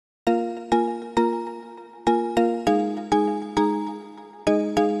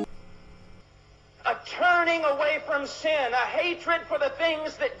turning away from sin, a hatred for the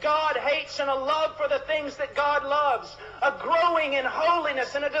things that God hates and a love for the things that God loves, a growing in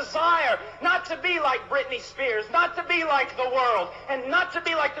holiness and a desire not to be like Britney Spears, not to be like the world, and not to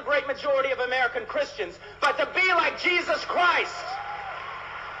be like the great majority of American Christians, but to be like Jesus Christ.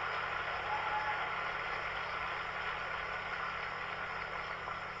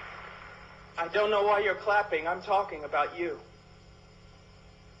 I don't know why you're clapping. I'm talking about you.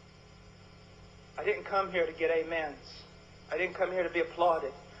 I didn't come here to get amens. I didn't come here to be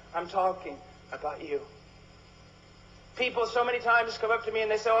applauded. I'm talking about you. People so many times come up to me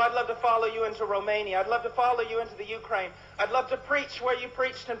and they say, oh, I'd love to follow you into Romania. I'd love to follow you into the Ukraine. I'd love to preach where you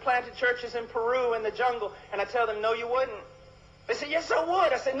preached and planted churches in Peru in the jungle. And I tell them, no, you wouldn't. They say, yes, I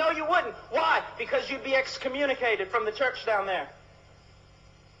would. I say, no, you wouldn't. Why? Because you'd be excommunicated from the church down there.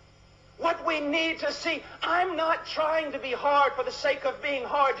 What we need to see, I'm not trying to be hard for the sake of being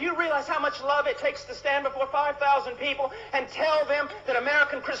hard. Do you realize how much love it takes to stand before 5,000 people and tell them that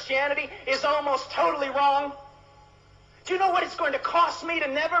American Christianity is almost totally wrong? Do you know what it's going to cost me to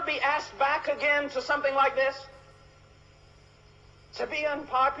never be asked back again to something like this? To be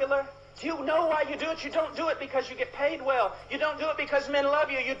unpopular? Do you know why you do it? You don't do it because you get paid well. You don't do it because men love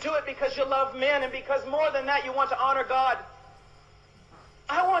you. You do it because you love men, and because more than that, you want to honor God.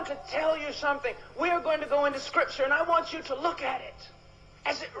 I want to tell you something. We are going to go into Scripture, and I want you to look at it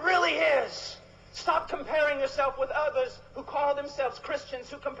as it really is. Stop comparing yourself with others who call themselves Christians,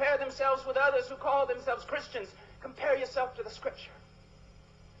 who compare themselves with others who call themselves Christians. Compare yourself to the Scripture.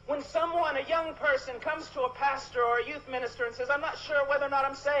 When someone, a young person, comes to a pastor or a youth minister and says, I'm not sure whether or not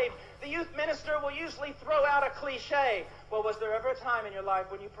I'm saved, the youth minister will usually throw out a cliche. Well, was there ever a time in your life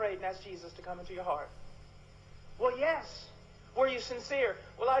when you prayed and asked Jesus to come into your heart? Well, yes. Were you sincere?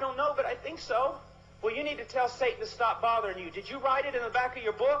 Well, I don't know, but I think so. Well, you need to tell Satan to stop bothering you. Did you write it in the back of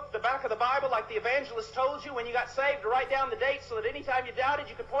your book, the back of the Bible, like the evangelist told you when you got saved, to write down the date so that anytime you doubted,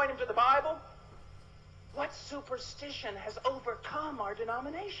 you could point him to the Bible? What superstition has overcome our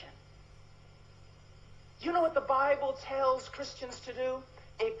denomination? You know what the Bible tells Christians to do?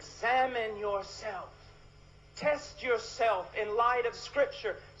 Examine yourself. Test yourself in light of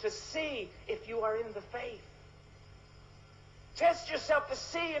Scripture to see if you are in the faith. Test yourself to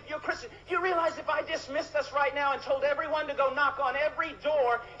see if you're Christian. Do you realize if I dismissed us right now and told everyone to go knock on every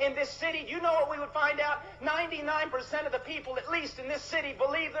door in this city, do you know what we would find out? 99% of the people, at least in this city,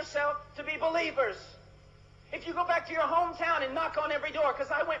 believe themselves to be believers. If you go back to your hometown and knock on every door,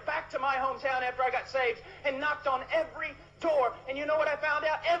 because I went back to my hometown after I got saved and knocked on every door, and you know what I found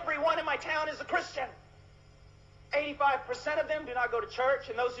out? Everyone in my town is a Christian. 85% of them do not go to church,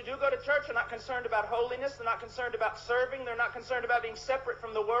 and those who do go to church are not concerned about holiness. They're not concerned about serving. They're not concerned about being separate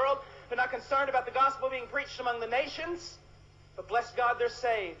from the world. They're not concerned about the gospel being preached among the nations. But bless God, they're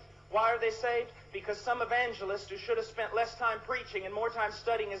saved. Why are they saved? Because some evangelist who should have spent less time preaching and more time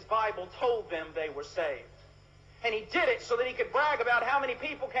studying his Bible told them they were saved. And he did it so that he could brag about how many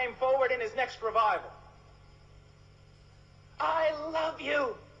people came forward in his next revival. I love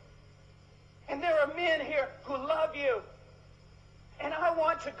you. And there are men here who love you. And I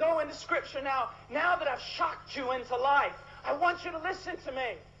want to go into Scripture now that I've shocked you into life. I want you to listen to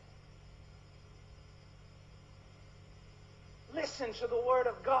me. Listen to the Word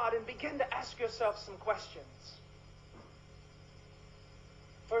of God and begin to ask yourself some questions.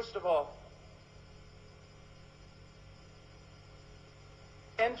 First of all,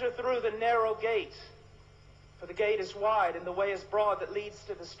 enter through the narrow gate. For the gate is wide and the way is broad that leads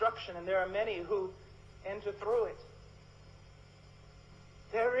to destruction, and there are many who enter through it.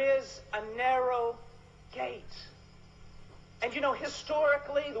 There is a narrow gate. And you know,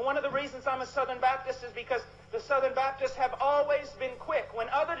 historically, one of the reasons I'm a Southern Baptist is because the Southern Baptists have always been quick. When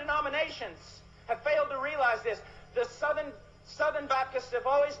other denominations have failed to realize this, the Southern Baptists have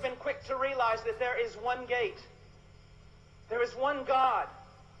always been quick to realize that there is one gate. There is one God.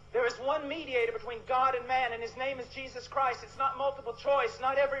 There is one mediator between God and man, and his name is Jesus Christ. It's not multiple choice.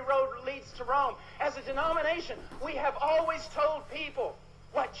 Not every road leads to Rome. As a denomination, we have always told people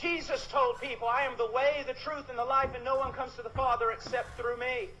what Jesus told people. I am the way, the truth, and the life, and no one comes to the Father except through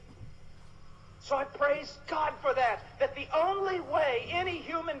me. So I praise God for that the only way any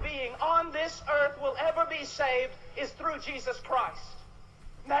human being on this earth will ever be saved is through Jesus Christ.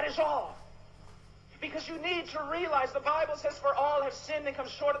 And that is all. Because you need to realize the Bible says, for all have sinned and come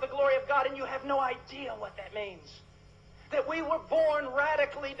short of the glory of God, and you have no idea what that means. That we were born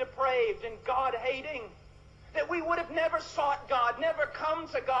radically depraved and God-hating. That we would have never sought God, never come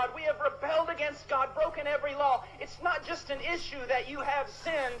to God. We have rebelled against God, broken every law. It's not just an issue that you have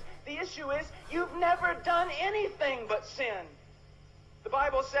sinned. The issue is you've never done anything but sin. The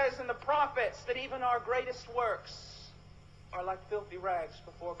Bible says in the prophets that even our greatest works are like filthy rags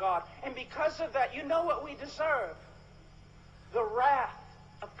before God. And because of that, you know what we deserve? The wrath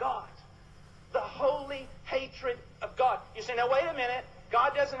of God. The holy hatred of God. You say, now wait a minute.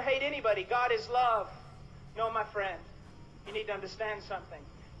 God doesn't hate anybody. God is love. No, my friend. You need to understand something.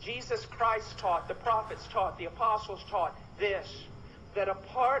 Jesus Christ taught, the prophets taught, the apostles taught this, that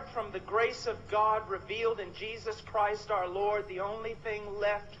apart from the grace of God revealed in Jesus Christ our Lord, the only thing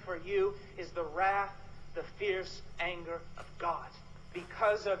left for you is the wrath, the fierce anger of God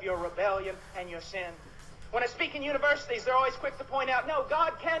because of your rebellion and your sin. When I speak in universities, they're always quick to point out, no,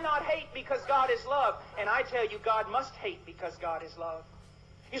 God cannot hate because God is love. And I tell you, God must hate because God is love.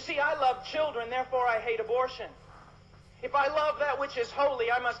 You see, I love children, therefore I hate abortion. If I love that which is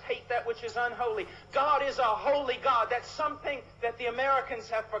holy, I must hate that which is unholy. God is a holy God. That's something that the Americans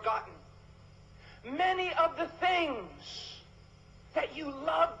have forgotten. Many of the things that you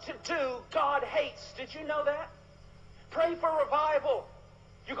love to do, God hates. Did you know that? Pray for revival.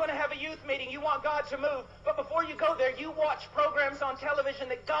 You're going to have a youth meeting. You want God to move. But before you go there, you watch programs on television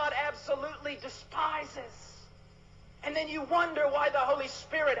that God absolutely despises. And then you wonder why the Holy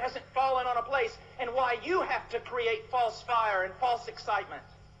Spirit hasn't fallen on a place and why you have to create false fire and false excitement.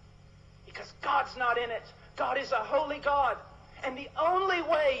 Because God's not in it. God is a holy God. And the only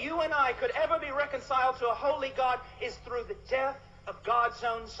way you and I could ever be reconciled to a holy God is through the death of God's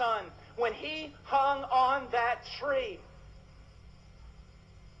own Son, when He hung on that tree.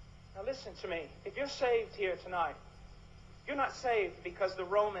 Now listen to me. If you're saved here tonight, you're not saved because the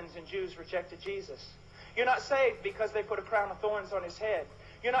Romans and Jews rejected Jesus. You're not saved because they put a crown of thorns on His head.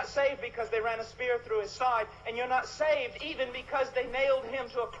 You're not saved because they ran a spear through His side. And you're not saved even because they nailed Him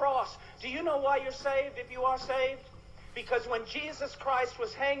to a cross. Do you know why you're saved if you are saved? Because when Jesus Christ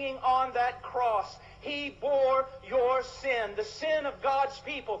was hanging on that cross, He bore your sin, the sin of God's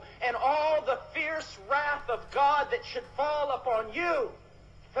people, and all the fierce wrath of God that should fall upon you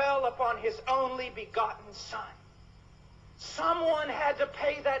fell upon His only begotten Son. Someone had to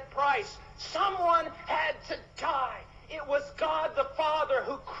pay that price. Someone had to die. It was God the Father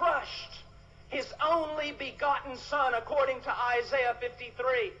who crushed His only begotten Son, according to Isaiah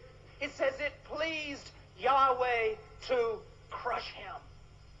 53. It says it pleased Yahweh to crush Him.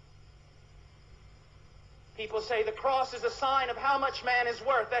 People say the cross is a sign of how much man is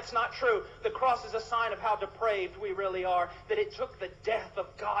worth. That's not true. The cross is a sign of how depraved we really are, that it took the death of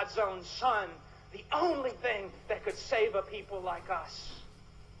God's own Son. The only thing that could save a people like us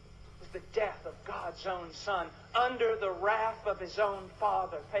was the death of God's own Son, under the wrath of His own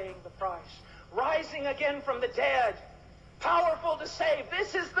Father, paying the price. Rising again from the dead, powerful to save.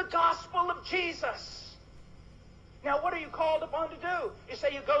 This is the gospel of Jesus. Now, what are you called upon to do? You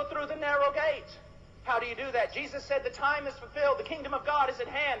say you go through the narrow gate. How do you do that? Jesus said the time is fulfilled. The kingdom of God is at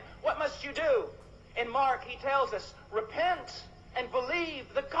hand. What must you do? In Mark, He tells us, repent and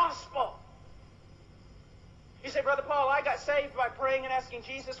believe the gospel. You say, Brother Paul, I got saved by praying and asking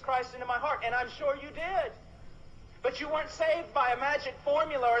Jesus Christ into my heart. And I'm sure you did. But you weren't saved by a magic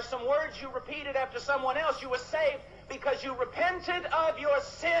formula or some words you repeated after someone else. You were saved because you repented of your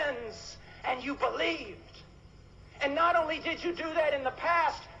sins and you believed. And not only did you do that in the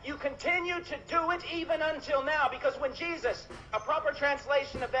past, you continue to do it even until now. Because when Jesus, a proper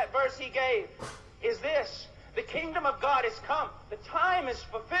translation of that verse He gave is this: the kingdom of God is come. The time is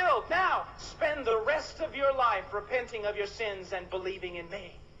fulfilled. Now, spend the rest of your life repenting of your sins and believing in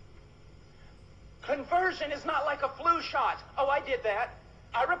me. Conversion is not like a flu shot. Oh, I did that.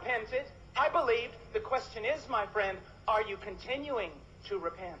 I repented. I believed. The question is, my friend, are you continuing to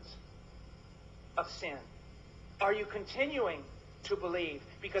repent of sin? Are you continuing to believe?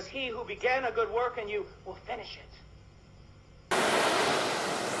 Because He who began a good work in you will finish it.